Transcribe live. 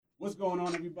What's going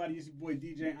on, everybody? It's your boy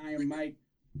DJ Iron Mike.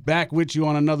 Back with you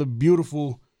on another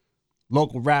beautiful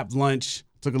local rap lunch.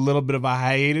 Took a little bit of a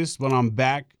hiatus, but I'm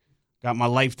back. Got my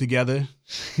life together,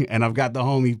 and I've got the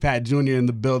homie Pat Jr. in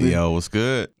the building. Yo, what's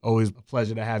good? Always a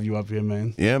pleasure to have you up here,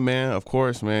 man. Yeah, man. Of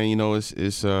course, man. You know,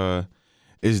 it's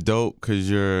dope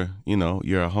because you're a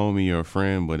homie, you're a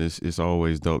friend, but it's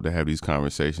always dope to have these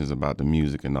conversations about the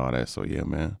music and all that. So yeah,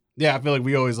 man. Yeah, I feel like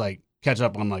we always catch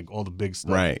up on all the big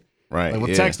stuff. Right. Like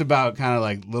we'll text about kind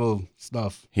of little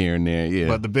stuff here and there. Yeah.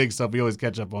 But the big stuff we always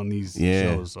catch up on these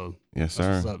shows. So yes, sir.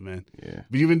 That's what's up, man. Yeah.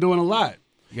 But you've been doing a lot.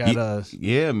 You got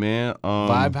yeah, man.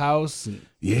 Vibe House.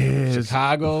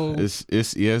 Chicago. It's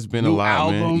been new a lot,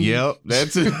 album. man. Yep,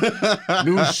 that's it.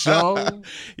 New show.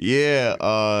 Yeah.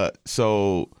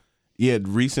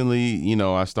 Recently,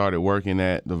 I started working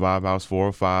at the Vibe House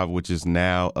 405, which is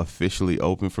now officially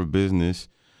open for business.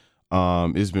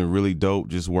 It's been really dope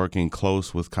just working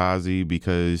close with Kazi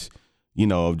because,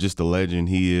 of just the legend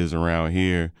he is around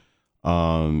here.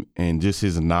 And just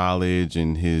his knowledge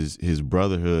and his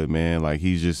brotherhood, man,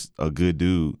 he's just a good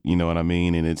dude, you know what I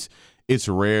mean? And it's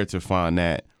rare to find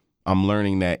that. I'm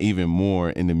learning that even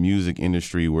more in the music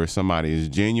industry where somebody is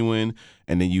genuine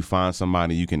and then you find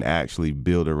somebody you can actually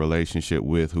build a relationship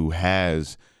with who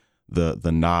has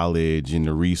the knowledge and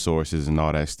the resources and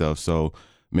all that stuff. So,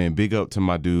 man, big up to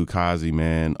my dude Kazi,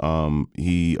 man.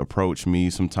 He approached me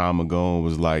some time ago and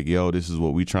was like, yo, this is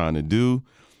what we trying to do.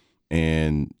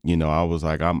 And, I was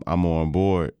like, I'm on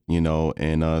board,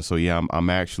 and so, yeah, I'm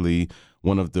actually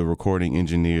one of the recording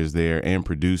engineers there and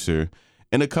producer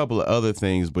and a couple of other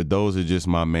things, but those are just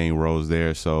my main roles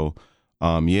there. So,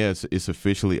 it's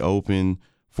officially open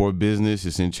for business.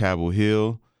 It's in Chapel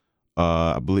Hill.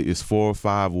 I believe it's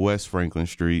 405 West Franklin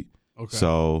Street. Okay.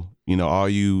 So, all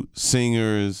you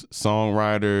singers,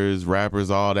 songwriters,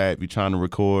 rappers, all that, if you're trying to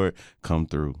record, come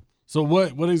through. So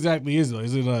what exactly is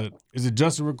it? Is it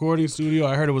just a recording studio?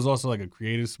 I heard it was also a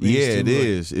creative space. Yeah, too, it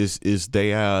is. It's they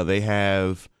have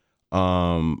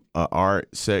a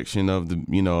art section of the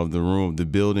of the room of the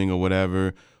building or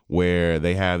whatever where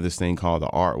they have this thing called the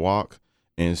art walk,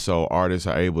 and so artists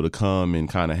are able to come and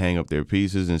kind of hang up their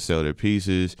pieces and sell their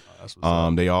pieces.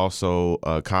 They also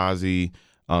Kazi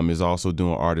is also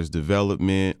doing artist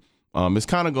development. It's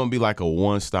kind of going to be like a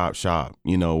one-stop shop,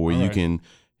 where you can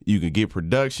get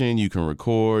production, you can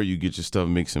record, you get your stuff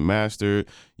mixed and mastered,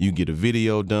 you get a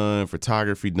video done,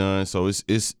 photography done. So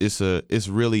it's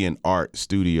really an art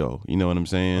studio. You know what I'm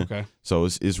saying? Okay. So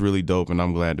it's really dope, and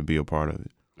I'm glad to be a part of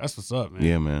it. That's what's up, man.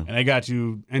 Yeah, man. And they got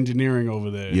you engineering over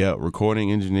there. Yeah,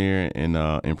 recording, engineering,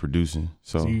 and producing.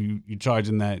 So you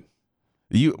charging that?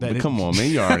 But come on, man.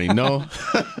 You already know.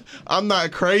 I'm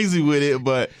not crazy with it,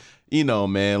 but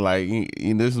man,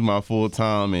 this is my full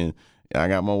time and I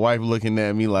got my wife looking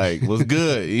at me like, what's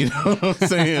good? You know what I'm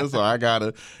saying? So I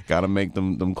gotta make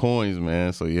them coins,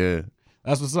 man. So yeah.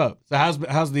 That's what's up. So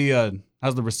how's the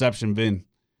reception been?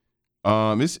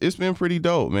 It's been pretty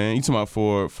dope, man. You talking about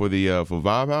for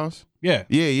Vibe House? Yeah.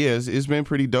 Yeah. It's been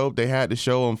pretty dope. They had the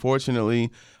show.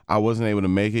 Unfortunately, I wasn't able to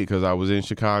make it because I was in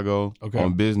Chicago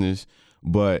on business.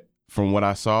 But from what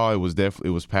I saw, it was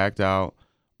packed out.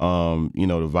 The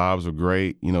vibes were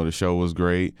great. The show was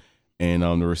great. And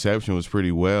the reception was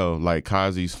pretty well.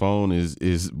 Kazi's phone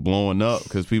is blowing up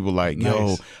because people nice.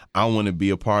 Yo, I want to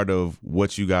be a part of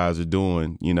what you guys are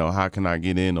doing. How can I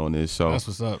get in on this? So that's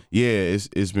what's up. Yeah,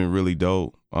 it's been really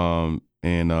dope. I'm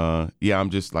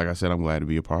just, like I said, I'm glad to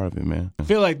be a part of it, man. I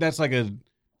feel like that's like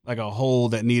a hole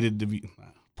that needed to be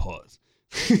pause.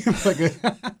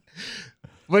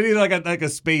 But like a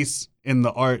space in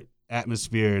the art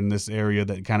atmosphere in this area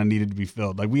that kind of needed to be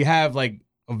filled. We have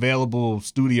available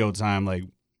studio time,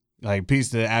 like peace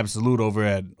to Absolute over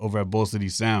at Bull City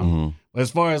Sound. Mm-hmm. But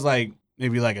as far as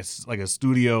maybe a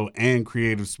studio and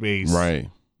creative space, right?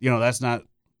 That's not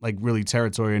really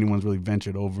territory anyone's really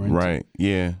ventured over into. Right.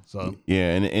 Yeah. So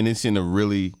yeah, and it's in a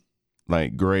really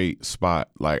great spot.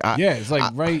 It's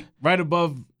right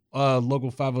above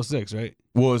Local 506, right?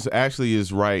 Well,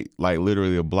 it's right,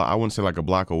 literally a block. I wouldn't say a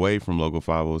block away from Local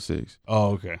 506.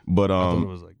 Oh, okay. But I thought it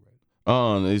was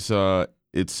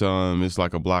it's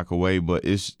like a block away, but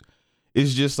it's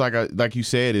just like you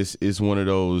said, it's one of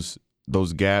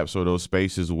those gaps or those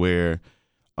spaces where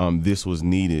this was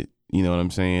needed. You know what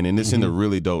I'm saying? And it's in a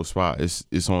really dope spot.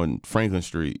 It's on Franklin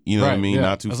Street. You know what I mean? Yeah.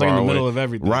 Not too it's far away. In the middle of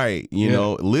everything. Right. You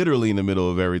know, literally in the middle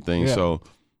of everything. Yeah. So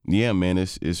yeah, man,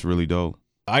 it's really dope.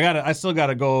 I still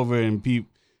gotta go over and peep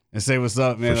and say what's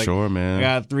up, man. For sure, man. I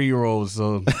got 3-year-olds,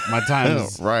 so my time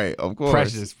is right, of course,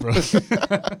 precious, bro.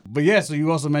 But yeah, so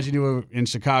you also mentioned you were in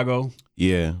Chicago.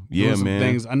 Yeah, doing some man.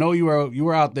 things. I know you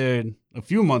were out there a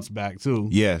few months back too.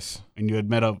 Yes. And you had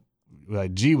met up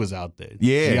like G was out there.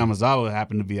 Yeah. G Yamazawa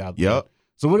happened to be out there. Yep.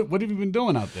 So what have you been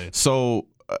doing out there? So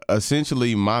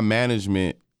essentially, my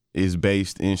management is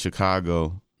based in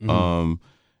Chicago.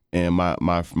 And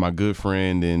my good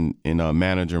friend and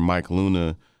manager Mike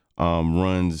Luna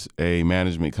runs a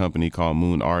management company called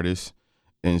Moon Artists.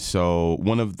 And so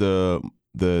one of the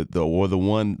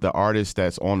artist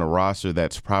that's on the roster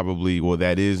that's probably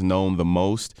that is known the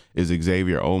most is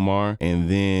Xavier Omar. And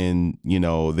then,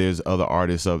 there's other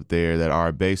artists up there that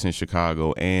are based in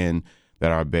Chicago and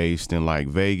that are based in like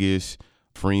Vegas.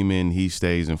 Freeman, he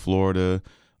stays in Florida.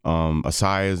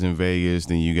 Asaya's in Vegas.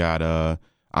 Then you got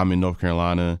I'm in North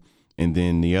Carolina. And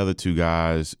then the other two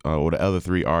guys, or the other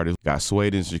three artists, got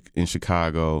Suede in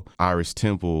Chicago. Iris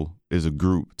Temple is a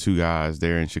group, two guys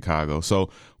there in Chicago. So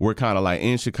we're kind of like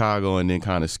in Chicago and then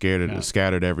kind of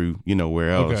scattered every,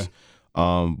 where else.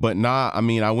 Okay. But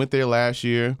I went there last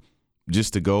year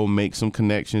just to go make some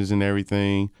connections and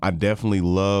everything. I definitely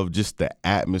love just the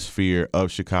atmosphere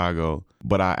of Chicago.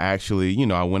 But I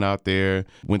actually, I went out there,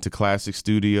 went to Classic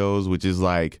Studios, which is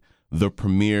like the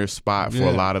premier spot for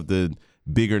a lot of the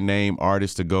bigger name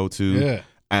artists to go to. Yeah.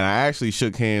 And I actually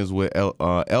shook hands with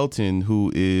Elton,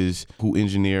 who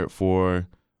engineered for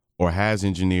or has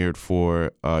engineered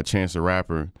for Chance the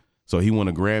Rapper. So he won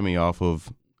a Grammy off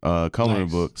of Coloring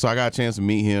Book. So I got a chance to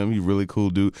meet him. He's a really cool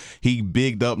dude. He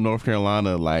bigged up North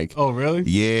Carolina like. Oh, really?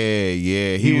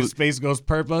 Yeah. He was Space Ghost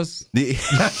Purpose?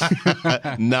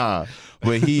 Nah.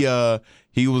 But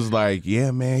he was like,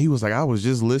 yeah, man. He was like, I was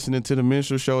just listening to the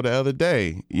Minstrel Show the other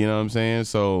day. You know what I'm saying?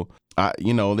 So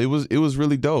it was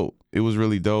really dope. It was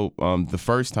really dope. The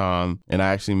first time, and I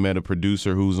actually met a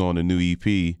producer who's on the new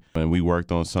EP, and we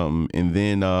worked on something. And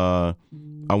then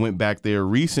I went back there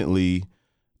recently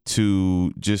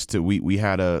we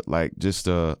had a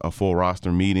full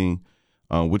roster meeting,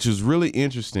 which was really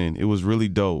interesting. It was really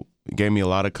dope. It gave me a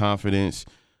lot of confidence.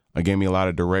 It gave me a lot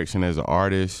of direction as an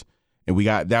artist. And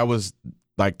that was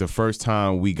like the first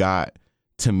time we got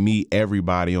to meet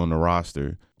everybody on the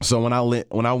roster. So when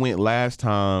I went last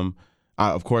time,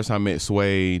 of course I met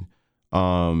Suede,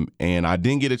 and I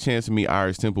didn't get a chance to meet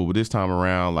Iris Temple, but this time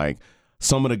around, like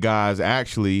some of the guys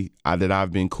actually that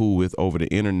I've been cool with over the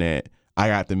internet, I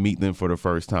got to meet them for the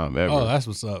first time ever. Oh, that's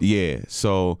what's up. Yeah.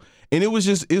 So, and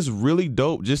it's really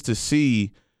dope just to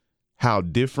see how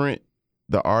different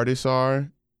the artists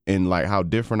are and like how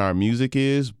different our music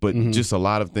is, but just a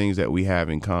lot of things that we have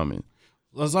in common.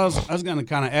 I was gonna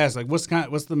kind of ask, like, what's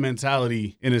the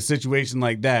mentality in a situation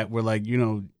like that, where like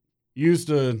used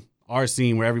to our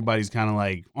scene where everybody's kind of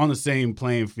like on the same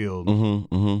playing field,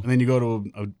 and then you go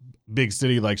to a big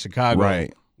city like Chicago,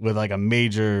 right, with like a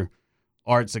major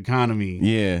arts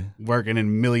economy, working in $1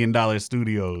 million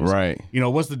studios, right?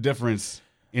 What's the difference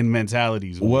in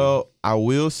mentalities? Well, I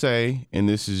will say, and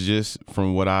this is just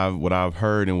from what I've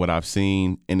heard and what I've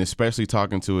seen, and especially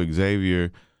talking to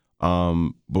Xavier.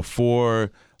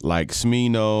 Before like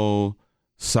Smino,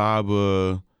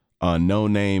 Saba, No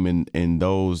Name, and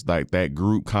those like that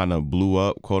group kind of blew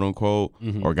up, quote unquote,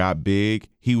 or got big,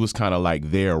 he was kind of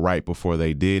like there right before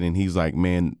they did, and he's like,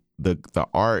 man, the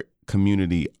art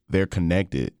community, they're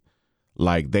connected,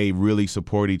 like they really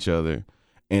support each other,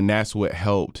 and that's what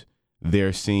helped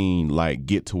their scene like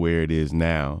get to where it is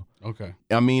now. Okay,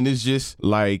 I mean, it's just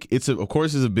like of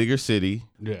course it's a bigger city,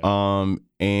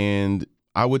 and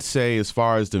I would say as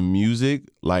far as the music,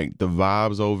 like the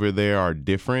vibes over there are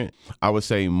different. I would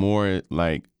say more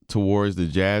like towards the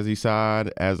jazzy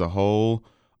side as a whole,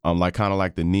 like kind of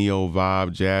like the neo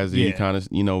vibe, jazzy kind of,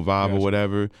 vibe or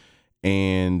whatever.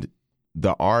 And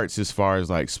the arts as far as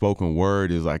like spoken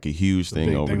word is like a huge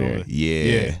thing over there.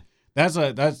 Yeah. That's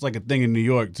like a thing in New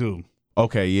York too.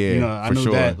 Okay, yeah. I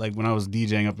knew that like when I was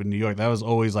DJing up in New York, that was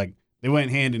always like they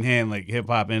went hand in hand, like hip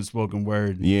hop and spoken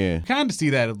word. Yeah, kind of see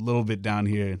that a little bit down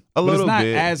here. But it's not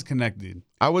as connected.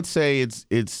 I would say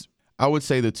I would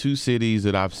say the two cities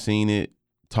that I've seen it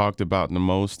talked about the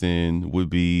most in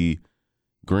would be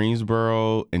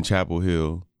Greensboro and Chapel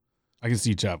Hill. I can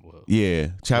see Chapel Hill. Yeah,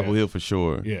 Chapel Hill for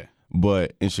sure. Yeah,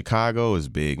 but in Chicago, it's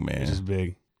big, man. It's just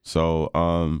big. So,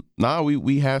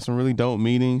 we had some really dope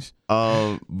meetings.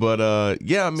 I mean, so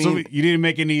you didn't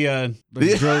make any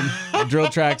drill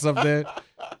tracks up there?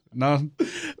 No,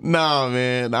 nah,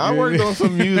 man. I worked on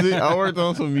some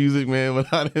music. Man,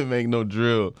 but I didn't make no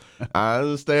drill. I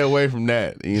just stay away from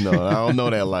that. I don't know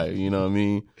that life. You know what I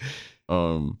mean?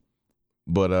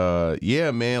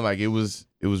 Man. Like it was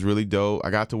really dope. I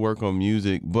got to work on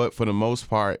music, but for the most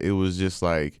part, it was just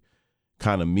like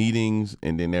kind of meetings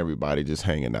and then everybody just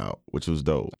hanging out, which was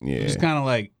dope. Yeah, it's kind of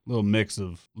like a little mix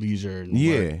of leisure and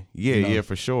work, yeah,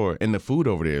 for sure. And the food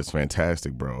over there is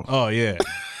fantastic, bro. Oh yeah.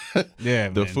 Yeah,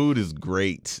 the man. food is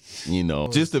great. You know,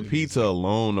 just the pizza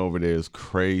alone over there is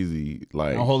crazy.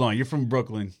 Like, now, hold on, you're from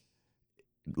Brooklyn.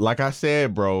 like I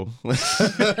said, bro,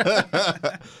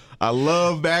 I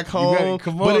love back home,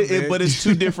 but it's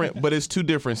two different. But it's two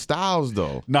different styles,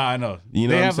 though. Nah, I know. You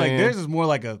know, they what have I'm saying? like theirs is more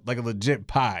like a legit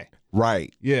pie.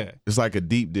 Right. Yeah, It's like a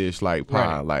deep dish, like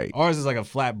pie. right. Like, Ours is like a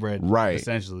flatbread. right.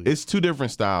 essentially. It's two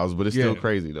different styles, but it's still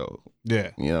crazy though.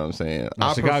 Yeah, You know what I'm saying?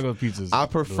 no, Chicago pizza. I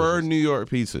prefer New York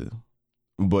pizza,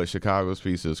 but Chicago's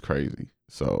pizza is crazy.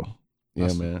 So,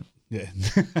 yeah, man. Yeah.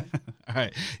 All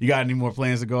right. You got any more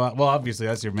plans to go out? Well, obviously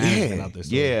that's your management out there.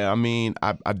 So. Yeah. I mean,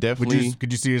 I definitely.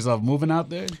 Could you see yourself moving out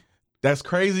there? That's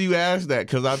crazy you asked that,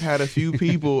 because I've had a few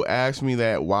people ask me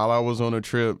that while I was on a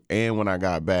trip and when I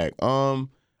got back.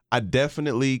 I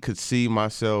definitely could see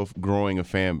myself growing a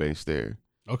fan base there.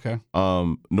 Okay.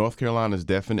 North Carolina is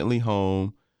definitely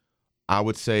home. I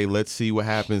would say let's see what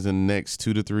happens in the next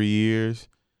 2 to 3 years,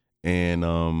 and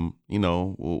you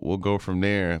know, we'll go from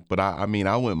there. But I mean,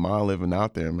 I wouldn't mind living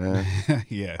out there, man.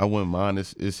 Yeah. I wouldn't mind.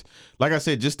 It's like I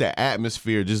said, just the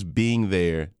atmosphere, just being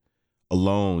there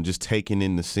alone, just taking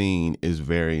in the scene is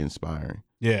very inspiring.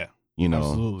 Yeah. You know,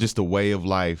 absolutely. just the way of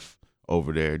life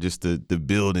over there, just the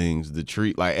buildings, the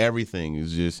tree, like everything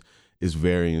is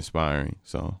very inspiring.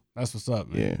 So that's what's up,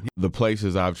 man. yeah. The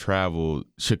places I've traveled,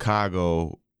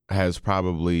 Chicago has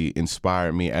probably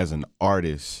inspired me as an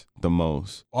artist the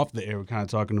most. Off the air, we're kind of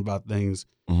talking about things.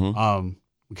 Mm-hmm.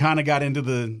 We kind of got into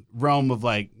the realm of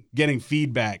like getting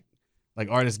feedback, like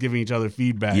artists giving each other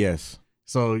feedback. Yes.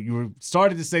 So you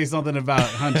started to say something about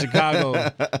how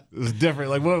Chicago is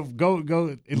different. Like, what?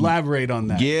 Go elaborate on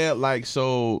that. Yeah, like,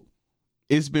 so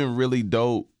it's been really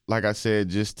dope. Like I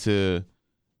said, it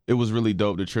was really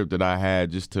dope, the trip that I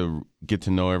had, just to get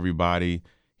to know everybody,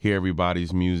 hear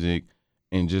everybody's music,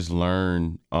 and just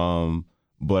learn.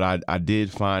 But I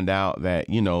did find out that,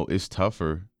 you know, it's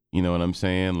tougher. You know what I'm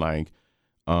saying? Like,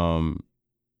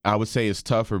 I would say it's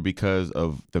tougher because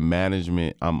of the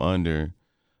management I'm under.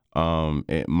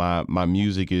 My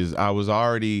music is, I was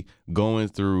already going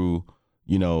through,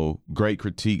 you know, great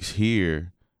critiques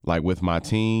here, like with my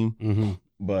team. Mm-hmm.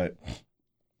 But,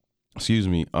 excuse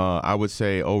me, I would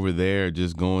say over there,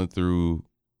 just going through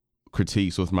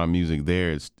critiques with my music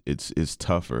there, it's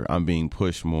tougher. I'm being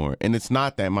pushed more. And it's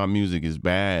not that my music is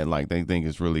bad, like they think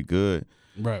it's really good.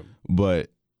 Right.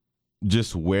 But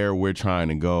just where we're trying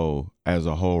to go as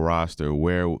a whole roster,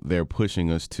 where they're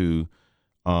pushing us to,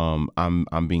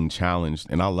 I'm being challenged,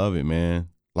 and I love it, man.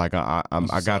 Like I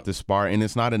got the spark, and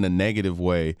it's not in a negative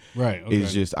way. Right. Okay.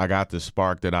 It's just I got the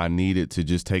spark that I needed to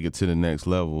just take it to the next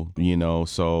level, you know.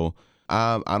 So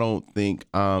I don't think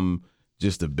I'm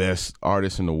just the best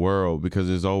artist in the world, because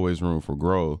there's always room for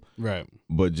growth. Right.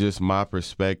 But just my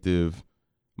perspective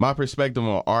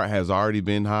on art has already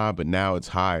been high, but now it's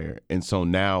higher, and so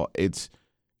now it's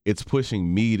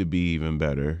pushing me to be even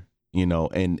better, you know.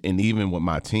 And even with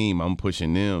my team, I'm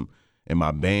pushing them. And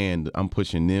my band, I'm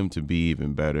pushing them to be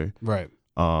even better. Right.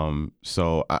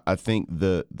 So I think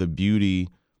the beauty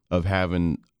of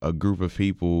having a group of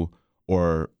people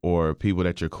or people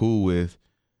that you're cool with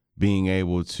being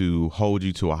able to hold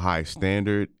you to a high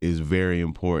standard is very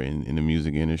important in the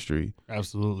music industry.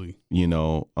 Absolutely. You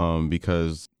know,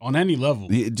 because on any level,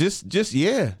 just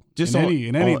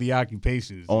in any of the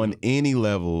occupations, on any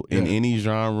level, in Yeah. any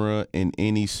genre, in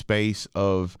any space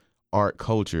of art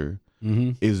culture.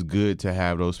 Mm-hmm. It's good to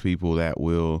have those people that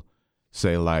will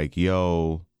say like,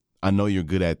 yo, I know you're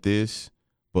good at this,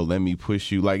 but let me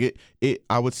push you. Like it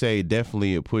I would say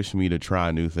definitely it pushed me to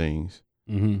try new things,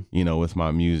 Mm-hmm. you know, with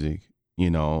my music, you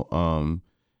know,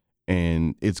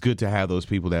 and it's good to have those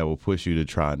people that will push you to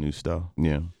try new stuff.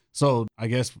 Yeah. So I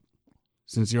guess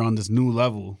since you're on this new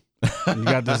level, and you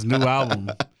got this new album.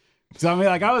 So I mean,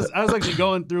 like I was actually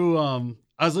going through, I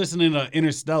was listening to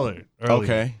Interstellar earlier.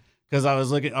 Okay. Because I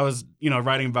was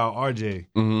writing about RJ,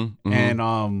 Mm-hmm, mm-hmm. and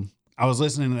I was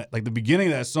listening to like the beginning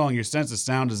of that song. Your sense of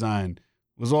sound design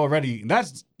was already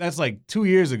that's like 2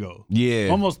 years ago, Yeah.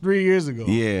 almost 3 years ago.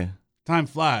 Yeah. Time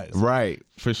flies, Right.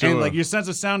 For sure. and like your sense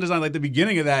of sound design, like the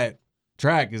beginning of that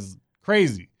track is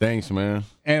crazy. Thanks, man.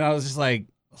 And I was just like,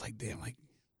 damn, like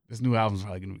this new album's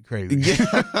probably gonna be crazy.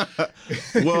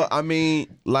 Well, I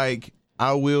mean, like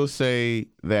I will say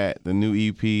that the new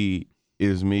EP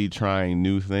is me trying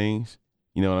new things.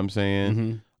 You know what I'm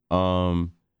saying? Mm-hmm.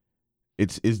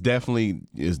 It's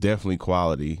definitely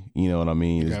quality. You know what I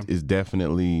mean? Okay. It's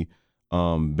definitely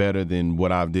better than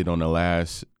what I did on the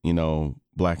last, you know,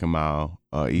 Black and Mild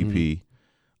EP.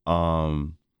 Mm-hmm.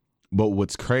 But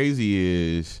what's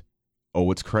crazier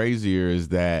is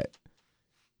that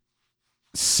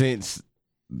since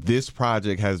this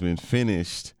project has been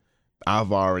finished,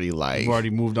 I've already like. You've already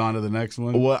moved on to the next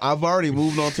one. Well, I've already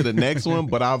moved on to the next one,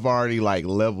 but I've already like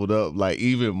leveled up like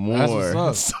even more. That's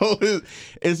what's So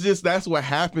it's just that's what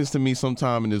happens to me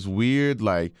sometime, and it's weird.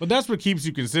 Like, but that's what keeps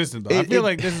you consistent, though. I feel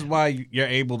like this is why you're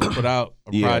able to put out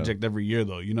a project every year,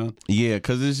 though. You know? Yeah,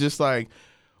 because it's just like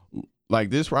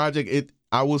this project.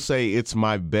 I will say it's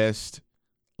my best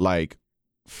like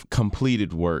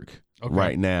completed work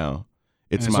right now.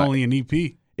 It's only an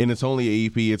EP. And it's only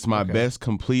an EP. It's my best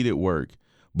completed work.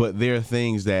 But there are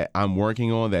things that I'm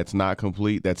working on that's not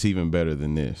complete that's even better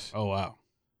than this. Oh, wow.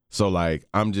 So, like,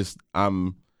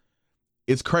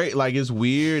 it's crazy. Like, it's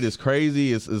weird. It's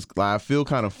crazy. It's I feel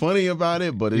kind of funny about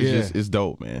it, but it's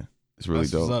dope, man. It's really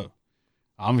dope. What's up.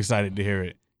 I'm excited to hear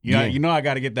it. You know, I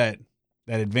got to get that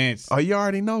advance. Oh, you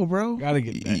already know, bro. Gotta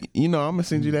get that. You know, I'm gonna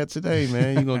send you that today,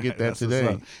 man. You're gonna get that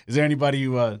today. Is there anybody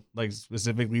you like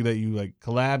specifically that you like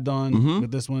collabed on with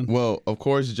this one? Well, of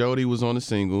course, Jody was on the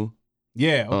single.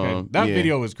 Yeah, okay. That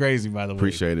video was crazy, by the way.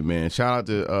 Appreciate it, man. Shout out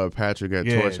to Patrick at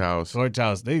Torch House. Torch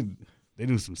House, they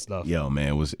do some stuff. Yo,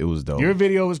 man, it was dope. Your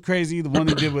video was crazy. The one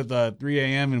you did with 3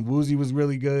 a.m. and Woozy was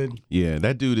really good. Yeah,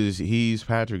 that dude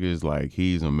Patrick is like,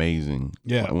 he's amazing.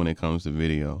 Yeah, when it comes to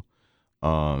video.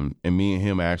 And me and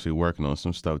him are actually working on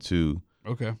some stuff too.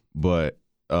 Okay. But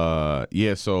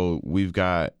so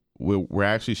we're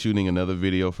actually shooting another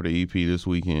video for the EP this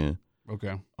weekend.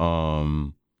 Okay.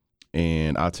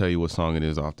 And I'll tell you what song it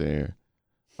is off the air.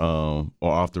 Or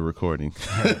off the recording.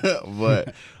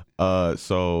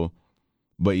 So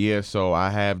I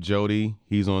have Jody.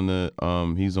 He's on the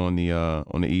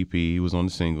EP. He was on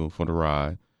the single for the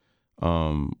ride.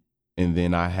 And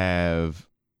then I have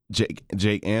Jake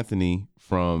Anthony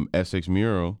from Essex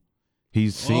Mural.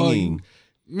 He's singing.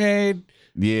 Man.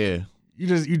 Yeah.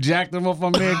 You jacked him up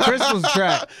on me and Crystal's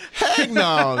track. Heck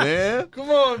no, man. Come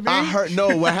on,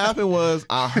 man. What happened was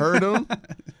I heard him.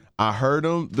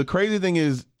 The crazy thing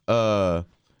is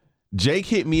Jake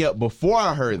hit me up before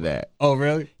I heard that. Oh,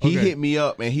 really? He hit me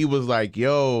up and he was like,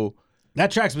 yo. That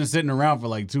track's been sitting around for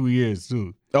like 2 years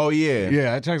too. Oh, yeah.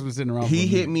 Yeah, that track's been sitting around He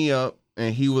hit me up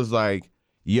and he was like,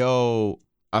 yo,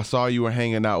 I saw you were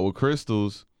hanging out with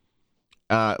Crystals.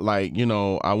 I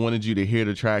wanted you to hear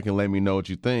the track and let me know what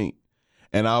you think.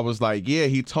 And I was like, yeah,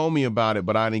 he told me about it,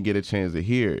 but I didn't get a chance to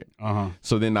hear it.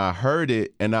 So then I heard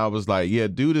it and I was like, yeah,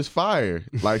 dude is fire.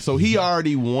 Like, so he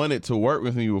already wanted to work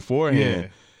with me beforehand. Yeah.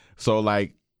 So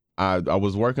like I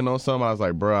was working on something. I was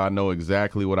like, bro, I know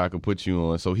exactly what I could put you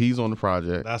on. So he's on the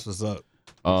project. That's what's up.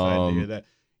 Excited to hear that.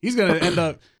 He's going to end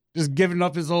up just giving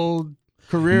up his old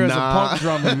career as a punk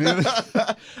drummer, man.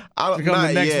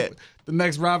 The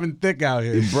next Robin Thicke out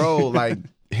here. Bro, like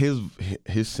his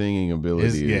singing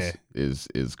ability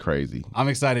is crazy. I'm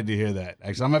excited to hear that.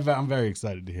 Actually, I'm very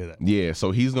excited to hear that. Yeah,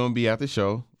 so he's gonna be at the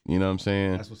show. You know what I'm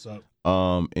saying? That's what's up.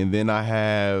 And then I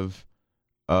have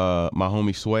my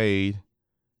homie Suede.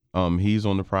 He's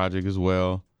on the project as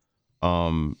well.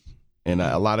 And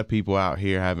a lot of people out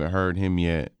here haven't heard him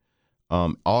yet.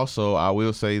 Also, I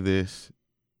will say this,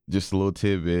 just a little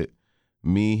tidbit.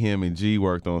 Me, him, and G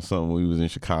worked on something when we was in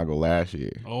Chicago last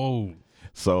year. Oh.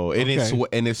 So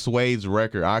it's Suede's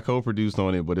record. I co-produced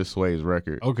on it, but it's Suede's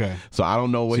record. Okay. So I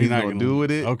don't know what he's gonna do with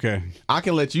it. Okay. I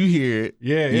can let you hear it.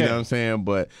 Yeah. You know what I'm saying?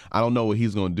 But I don't know what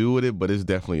he's gonna do with it, but it's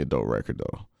definitely a dope record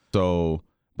though. So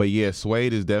but yeah,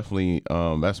 Suede is definitely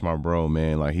that's my bro,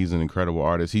 man. Like he's an incredible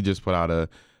artist. He just put out a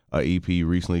EP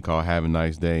recently called Have a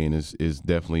Nice Day, and is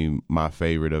definitely my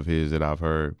favorite of his that I've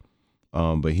heard.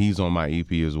 But he's on my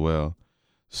EP as well.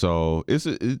 So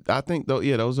I think though,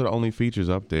 yeah, those are the only features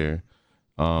up there.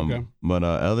 But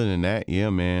other than that, yeah,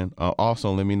 man.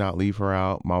 Also, let me not leave her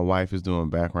out. My wife is doing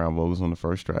background vocals on the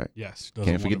first track. Yes,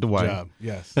 can't forget the wife. Job.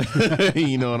 Yes,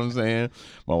 you know what I'm saying.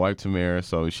 My wife Tamara,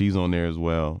 so she's on there as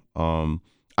well.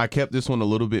 I kept this one a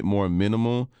little bit more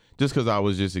minimal, just because I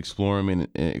was just exploring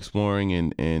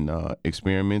and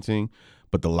experimenting.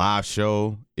 But the live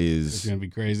show it's gonna be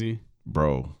crazy,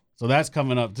 bro. So that's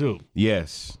coming up too.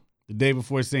 Yes. The day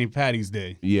before St. Patty's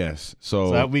Day. Yes.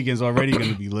 So that weekend's already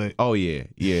going to be lit. Oh, yeah.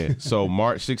 Yeah. So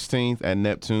March 16th at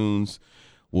Neptune's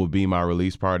will be my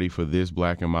release party for this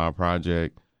Black and Mild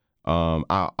project.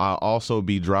 I'll also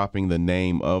be dropping the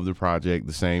name of the project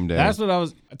the same day. That's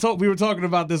what we were talking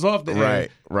about this off the air.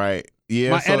 Right. Yeah.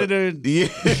 My editor told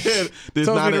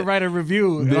me to write a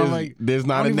review. And I'm like, there's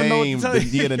not a name.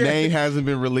 The name hasn't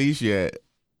been released yet,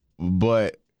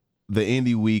 but the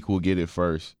Indie Week will get it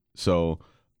first. So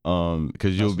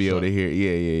Because you'll be able to hear,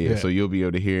 yeah. So you'll be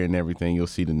able to hear and everything. You'll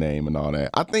see the name and all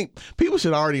that. I think people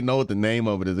should already know what the name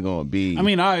of it is going to be. I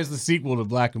mean, it's the sequel to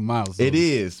Black and Mild. So. It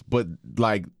is, but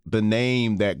like the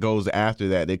name that goes after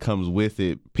that comes with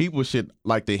it, people should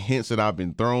like the hints that I've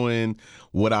been throwing,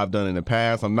 what I've done in the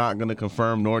past. I'm not going to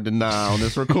confirm nor deny on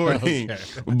this recording,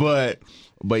 but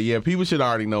yeah, people should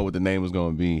already know what the name is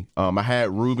going to be. I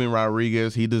had Ruben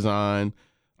Rodriguez. He designed.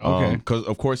 Okay. Because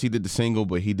of course he did the single,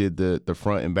 but he did the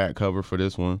front and back cover for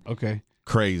this one. Okay.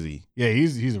 Crazy. Yeah,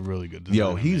 he's a really good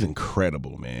designer. Yo, he's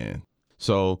incredible, man.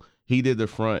 So he did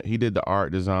the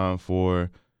art design for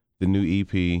the new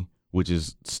EP, which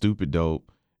is stupid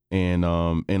dope. And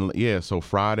yeah, so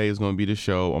Friday is gonna be the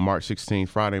show on March 16th,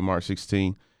 Friday, March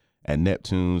 16th at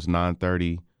Neptune's,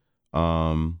 9:30.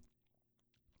 $10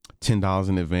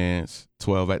 in advance,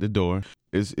 12 at the door.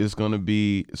 It's gonna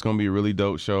be a really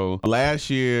dope show.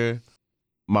 Last year,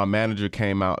 my manager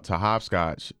came out to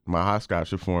my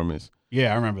hopscotch performance.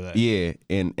 Yeah, I remember that. Yeah,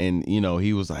 and you know,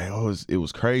 he was like, "Oh, it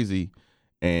was crazy,"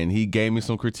 and he gave me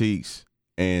some critiques,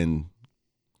 and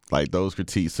like those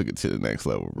critiques took it to the next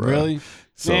level, bro. Really?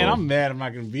 So, man, I'm mad I'm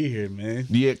not gonna be here, man.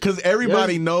 Yeah, because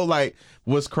everybody know like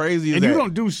what's crazy is and you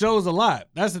don't do shows a lot.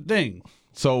 That's the thing.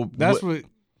 So that's what.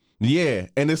 Yeah,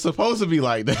 and it's supposed to be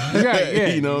like that. Yeah.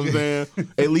 You know what I'm saying?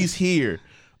 At least here.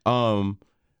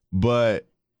 But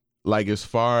like as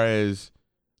far as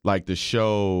like the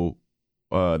show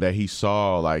that he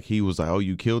saw, like he was like, "Oh,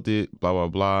 you killed it," blah blah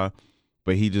blah.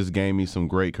 But he just gave me some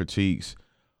great critiques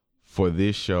for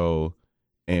this show,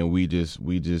 and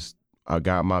I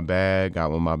got my bag,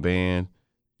 got with my band,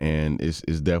 and it's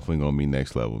definitely gonna be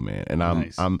next level, man. And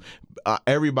I'm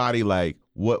everybody like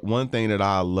one thing that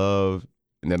I love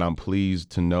and that I'm pleased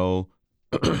to know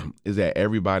is that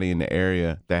everybody in the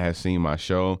area that has seen my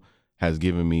show has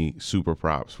given me super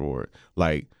props for it.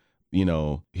 Like, you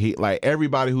know,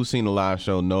 everybody who's seen the live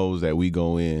show knows that we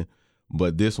go in,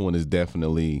 but this one is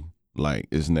definitely like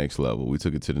it's next level. We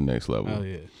took it to the next level. Oh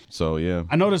yeah. So yeah.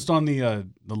 I noticed on the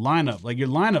lineup, like your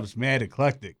lineup's mad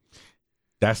eclectic.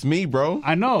 That's me, bro.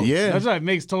 I know. Yeah. That's why it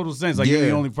makes total sense. Like you're the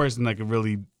only person that could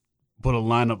really put a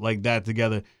lineup like that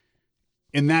together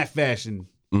in that fashion.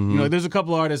 Mm-hmm. You know, there's a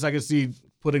couple of artists I could see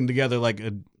putting together like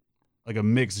a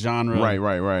mixed genre right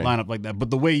lineup like that. But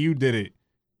the way you did it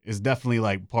is definitely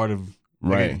like part of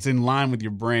it's in line with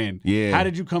your brand. Yeah. How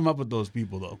did you come up with those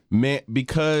people though? Man,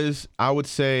 because I would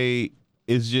say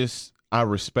it's just I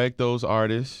respect those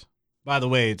artists. By the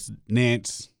way, it's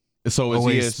Nance. So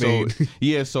it's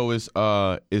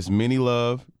Mini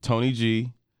Love, Tony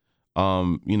G.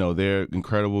 You know, they're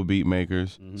incredible beat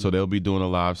makers. Mm-hmm. So they'll be doing a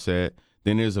live set.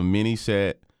 Then there's a mini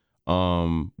set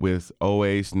with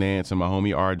Oasis, Nance, and my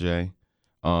homie RJ.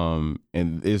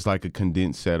 And it's like a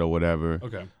condensed set or whatever.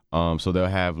 Okay. So they'll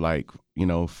have like, you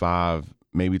know, 5,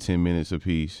 maybe 10 minutes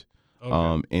apiece.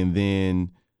 Okay. And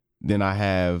then I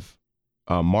have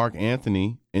Mark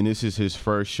Anthony, and this is his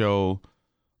first show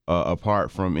apart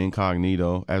from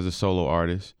Incognito as a solo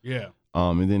artist. Yeah.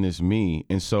 And then it's me.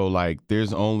 And so like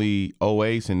there's only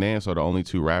Oasis and Nance are the only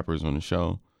 2 rappers on the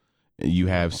show. You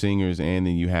have singers and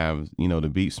then you have, you know, the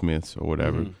beatsmiths or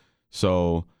whatever. Mm-hmm.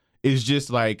 So it's just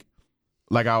like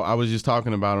I was just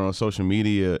talking about it on social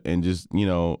media, and just, you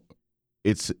know,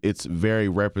 it's very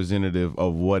representative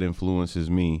of what influences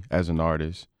me as an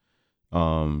artist.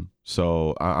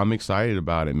 So I'm excited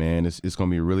about it, man. It's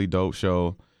gonna be a really dope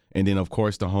show. And then of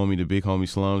course the big homie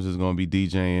Slums is gonna be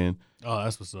DJing. Oh,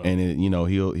 that's what's up. And you know,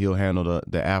 he'll handle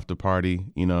the after party,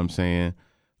 you know what I'm saying,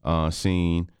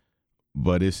 scene.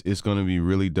 But it's gonna be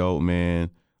really dope,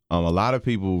 man. A lot of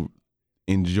people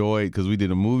enjoyed because we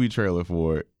did a movie trailer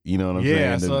for it. You know what I'm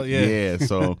saying?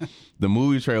 So the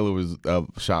movie trailer was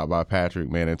shot by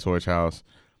Patrick, man, at Torch House,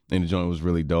 and the joint was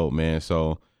really dope, man.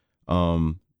 So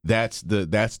that's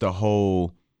the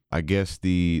whole, I guess,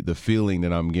 the feeling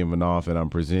that I'm giving off and I'm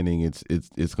presenting.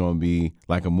 It's gonna be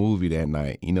like a movie that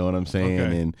night. You know what I'm saying?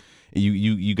 Okay. And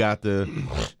you got the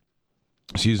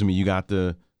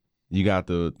you got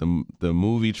the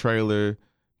movie trailer.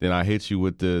 Then I hit you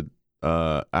with the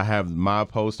I have my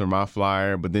poster, my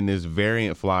flyer, but then there's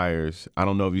variant flyers. I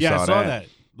don't know if you saw that. Yeah, I saw that.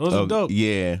 Those are dope.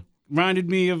 Yeah. Reminded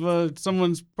me of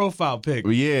someone's profile pic.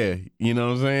 Yeah, you know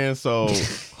what I'm saying? So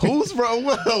who's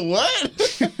what?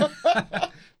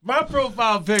 My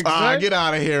profile pic, get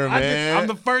out of here, man. I'm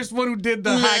the first one who did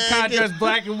the high contrast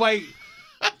black and white.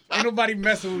 Ain't nobody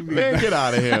messing with me. Man, get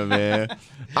out of here, man.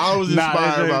 I was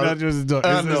inspired by it's dope.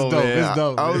 It's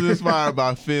dope. I was inspired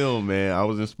by film, man. I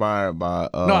was inspired by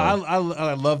I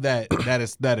love that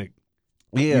aesthetic.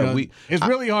 Yeah, you know, it's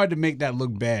really hard to make that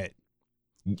look bad.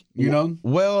 You know?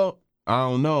 Well, I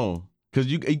don't know. Because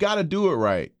you got to do it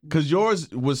right. Because yours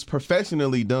was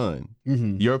professionally done.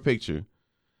 Mm-hmm. Your picture.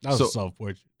 That was a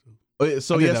self-portrait.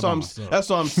 So yeah, that's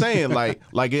what I'm saying.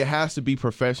 like it has to be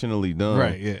professionally done.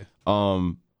 Right, yeah.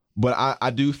 But I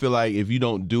do feel like if you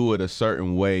don't do it a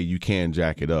certain way, you can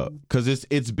jack it up. Because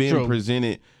it's been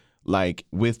presented like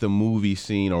with the movie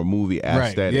scene or movie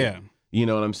aesthetic. Right, yeah. You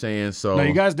know what I'm saying? So no,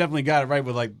 you guys definitely got it right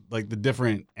with like the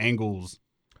different angles.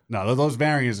 No, those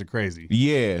variants are crazy.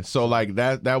 Yeah, so like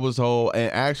that was whole.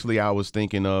 And actually, I was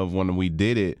thinking of when we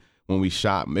did it, when we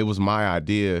shot. It was my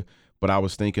idea, but I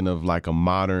was thinking of like a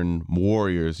modern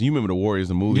Warriors. You remember the Warriors,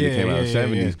 the movie that came out in the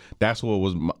 70s? Yeah. That's what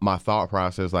was my thought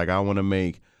process. Like I want to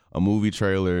make a movie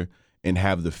trailer and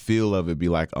have the feel of it be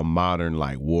like a modern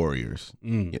like Warriors,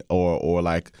 or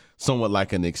like somewhat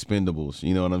like an Expendables.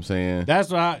 You know what I'm saying? That's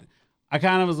what I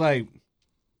kind of was like,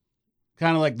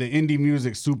 kind of like the indie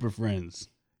music Super Friends.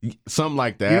 Something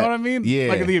like that. You know what I mean? Yeah.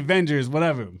 Like the Avengers,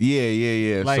 whatever.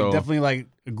 Yeah. Like definitely like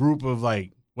a group of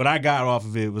like, what I got off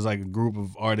of it was like a group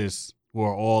of artists who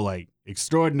are all like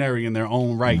extraordinary in their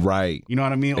own right. Right. You know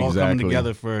what I mean? All coming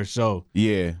together for a show.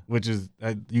 Yeah. Which is,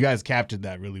 you guys captured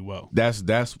that really well.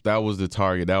 That was the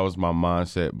target. That was my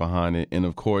mindset behind it. And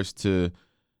of course to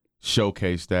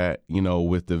showcase that, you know,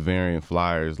 with the variant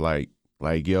flyers, like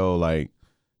yo, like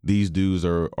these dudes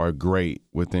are great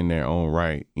within their own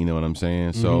right. You know what I'm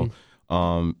saying? So,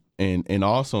 and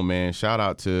also, man, shout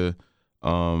out to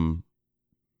my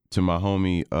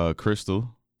homie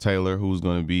Crystal Taylor, who's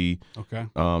going to be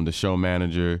the show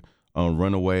manager on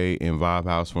Runaway and Vibe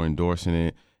House for endorsing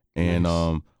it. And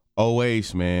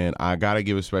Oace, man, I got to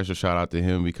give a special shout out to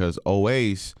him because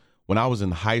Oace, when I was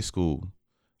in high school,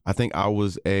 I think I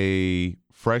was a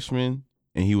freshman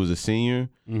and he was a senior.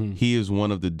 He is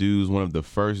one of the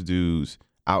first dudes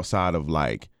outside of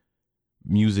like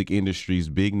music industry's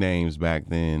big names back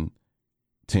then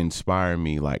to inspire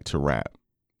me like to rap.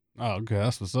 Oh, okay,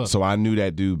 that's what's up. So I knew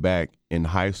that dude back in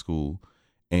high school,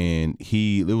 and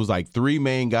there was like three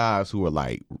main guys who were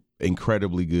like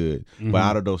incredibly good, but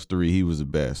out of those three, he was the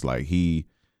best. Like he's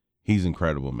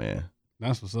incredible, man.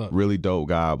 That's what's up. Really dope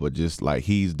guy, but just like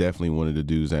he's definitely one of the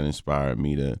dudes that inspired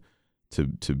me to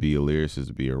be a lyricist,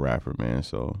 to be a rapper, man.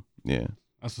 So yeah,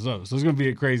 that's what's up. So it's gonna be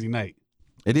a crazy night.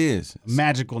 It is a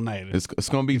magical night. It's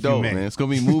gonna be dope, man. It's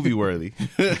gonna be movie worthy.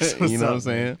 You know what I'm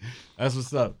saying? Man. That's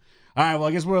what's up. All right, well,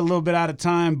 I guess we're a little bit out of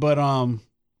time, but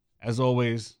as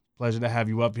always, pleasure to have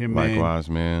you up here, man. Likewise,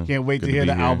 man. Can't wait to hear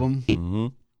the album.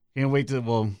 Can't wait to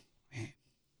man,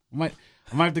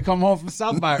 I might have to come home from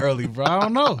South by early, bro. I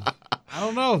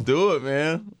don't know. Do it,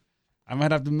 man. I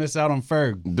might have to miss out on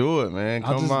Ferg. Do it, man.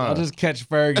 I'll just catch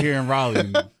Ferg here in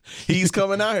Raleigh. He's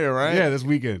coming out here, right? Yeah, this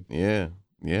weekend. Yeah,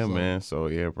 man. So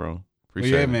yeah, bro.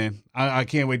 Appreciate it. Man. I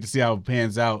can't wait to see how it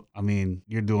pans out. I mean,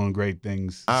 you're doing great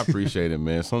things. I appreciate it,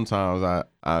 man. Sometimes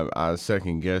I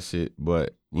second guess it,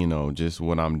 but you know, just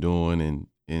what I'm doing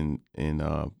and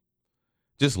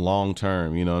just long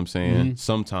term, you know what I'm saying?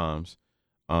 Sometimes.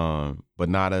 But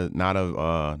not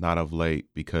of late,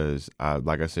 because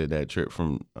like I said, that trip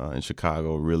from in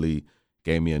Chicago really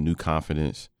gave me a new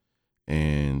confidence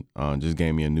and just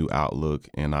gave me a new outlook.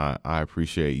 And I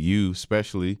appreciate you,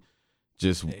 especially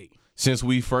just since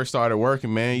we first started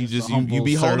working, man. You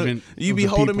be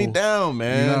holding me down,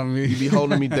 man. You know what I mean? You be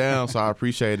holding me down, so I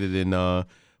appreciate it. And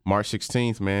March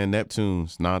 16th, man,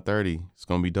 Neptunes, 9:30. It's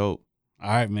gonna be dope. All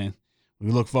right, man.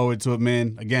 We look forward to it,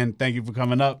 man. Again, thank you for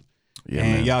coming up. Yeah,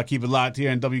 and man. Y'all keep it locked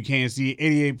here on WKNC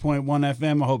 88.1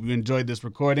 FM. I hope you enjoyed this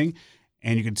recording.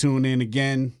 And you can tune in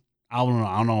again. I don't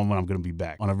know when I'm going to be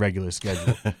back on a regular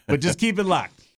schedule. But just keep it locked.